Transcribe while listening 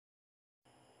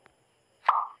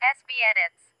Esbi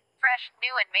edits. Fresh,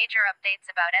 new and major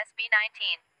updates about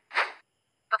SB19.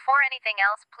 Before anything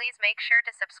else, please make sure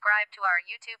to subscribe to our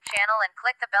YouTube channel and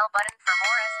click the bell button for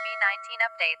more SB19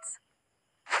 updates.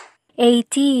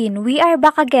 18. We are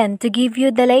back again to give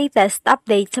you the latest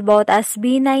updates about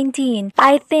SB19.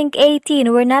 I think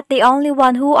 18, we're not the only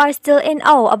one who are still in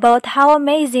awe about how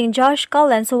amazing Josh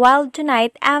Cullen's Wild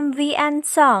Tonight MV and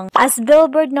song. As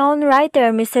Billboard-known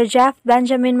writer Mr. Jeff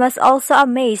Benjamin was also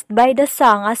amazed by the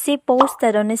song as he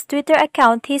posted on his Twitter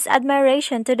account his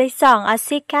admiration to the song as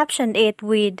he captioned it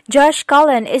with, "Josh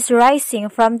Cullen is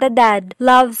rising from the dead.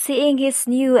 Love seeing his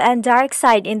new and dark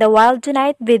side in the Wild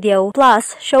Tonight video,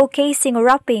 plus showcasing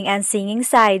rapping and singing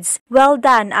sides. Well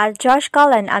done at Josh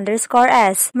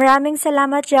Cullen_S. Maraming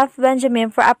salamat Jeff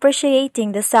Benjamin for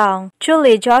appreciating the song.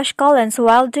 Truly, Josh Cullen's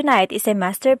Wild Tonight is a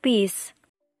masterpiece."